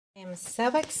I'm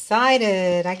so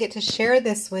excited. I get to share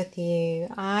this with you.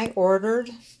 I ordered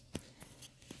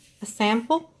a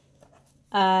sample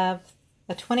of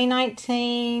a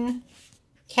 2019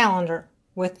 calendar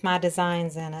with my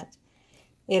designs in it.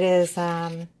 It is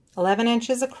 11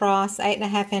 inches across,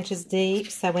 8.5 inches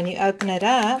deep. So when you open it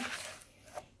up,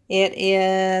 it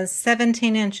is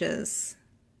 17 inches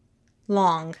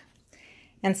long.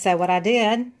 And so what I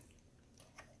did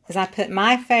is I put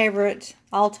my favorite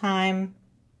all-time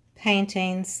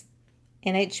paintings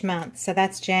in each month. So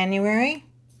that's January.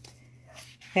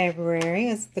 February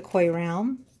is the Koi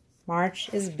Realm.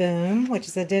 March is Boom, which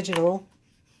is a digital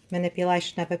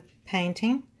manipulation of a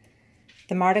painting.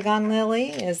 The Martagon Lily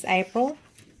is April.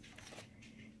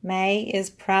 May is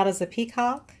Proud as a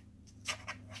Peacock.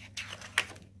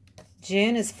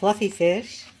 June is Fluffy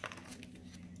Fish.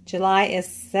 July is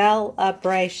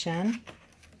Celebration.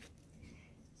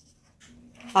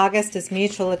 August is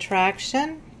Mutual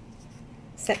Attraction.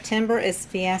 September is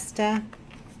Fiesta.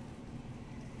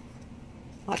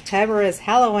 October is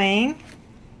Halloween.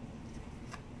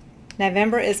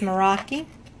 November is Meraki.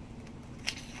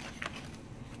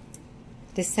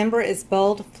 December is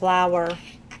Bold Flower.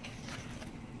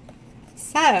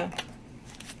 So,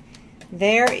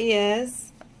 there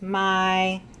is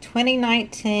my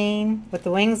 2019 with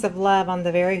the Wings of Love on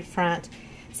the very front.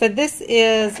 So this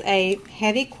is a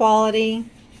heavy quality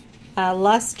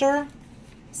luster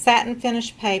satin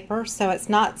finish paper, so it's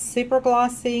not super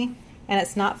glossy and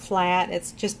it's not flat,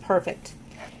 it's just perfect.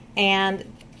 And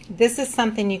this is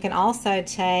something you can also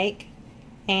take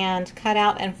and cut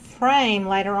out and frame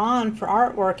later on for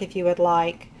artwork if you would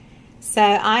like. So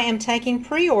I am taking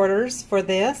pre-orders for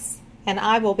this, and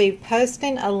I will be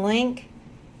posting a link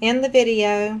in the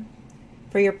video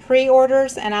for your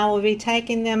pre-orders, and I will be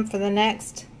taking them for the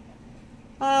next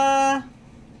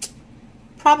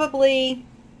probably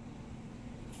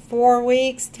 4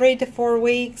 weeks, 3 to 4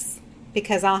 weeks,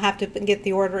 because I'll have to get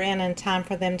the order in time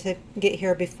for them to get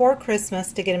here before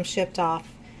Christmas to get them shipped off.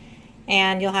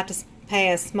 And you'll have to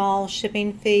pay a small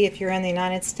shipping fee if you're in the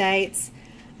United States.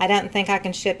 I don't think I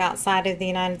can ship outside of the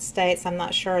United States. I'm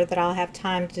not sure that I'll have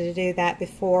time to do that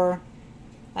before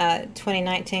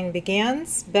 2019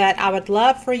 begins. But I would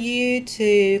love for you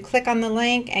to click on the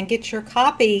link and get your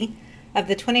copy of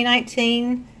the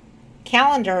 2019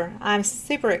 calendar. I'm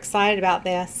super excited about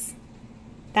this.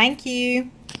 Thank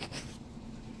you.